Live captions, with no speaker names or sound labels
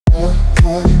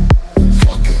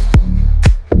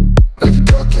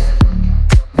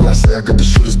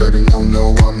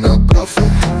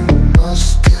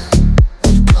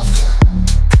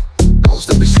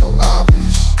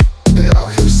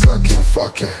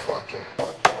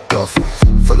duffel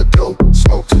full of dope,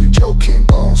 smoke till you choking,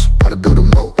 bones. Gotta build a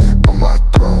moat on my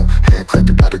throne. Hand crank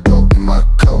it, gotta go in my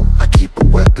coat. I keep a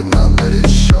weapon, I let it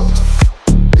show.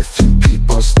 If you keep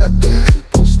on stepping,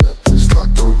 start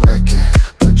the wrecking,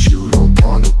 but you don't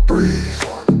wanna breathe.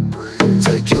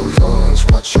 Take your lungs,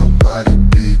 watch your body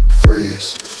beat,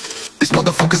 freeze. These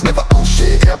motherfuckers never own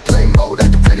shit. Airplane mode,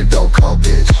 activated, don't call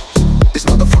bitch. These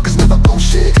motherfuckers never own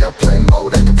shit. Airplane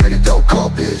mode, activated, don't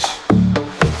call bitch.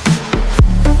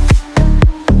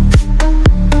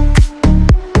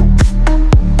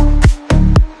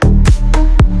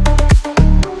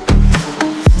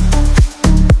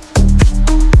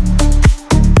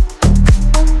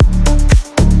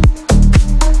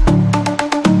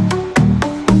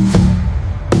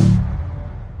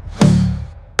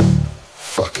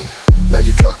 Now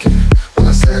you ducking. When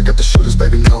I say I got the shooters,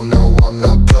 baby, no, no, I'm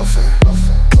not bluffing.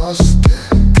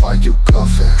 Bustin', why you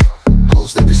cuffing?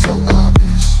 Hoes, they be so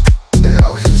obvious. They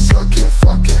out here sucking,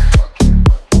 fucking.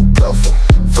 Duffel,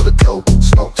 full of dope,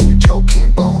 smoke till you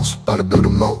choking, bones. About to build a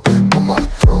moat on my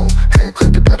throne. Hand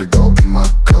crank it, gotta go in my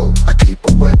coat. I keep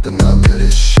a weapon, I let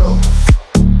it show.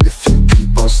 If you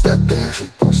keep on stepping,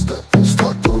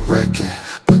 start the wrecking,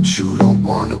 but you don't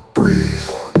wanna breathe.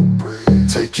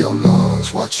 Take your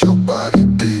lungs, watch your body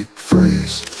beat,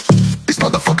 freeze. These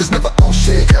motherfuckers never own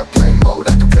shit. Airplane mode,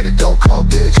 activated, don't call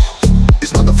bitch.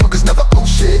 These motherfuckers never own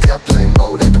shit. Airplane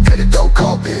mode, activated, don't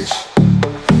call bitch.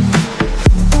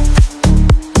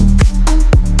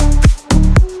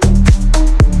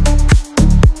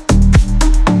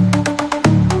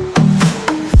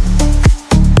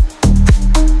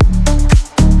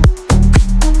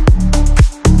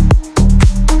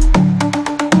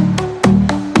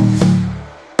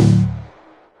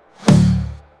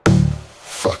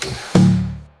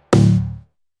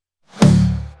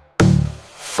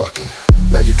 Fucking,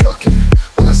 now you ducking.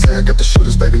 When I say I got the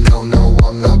shooters, baby, no, no,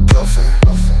 I'm not bluffing.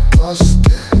 Bustin'.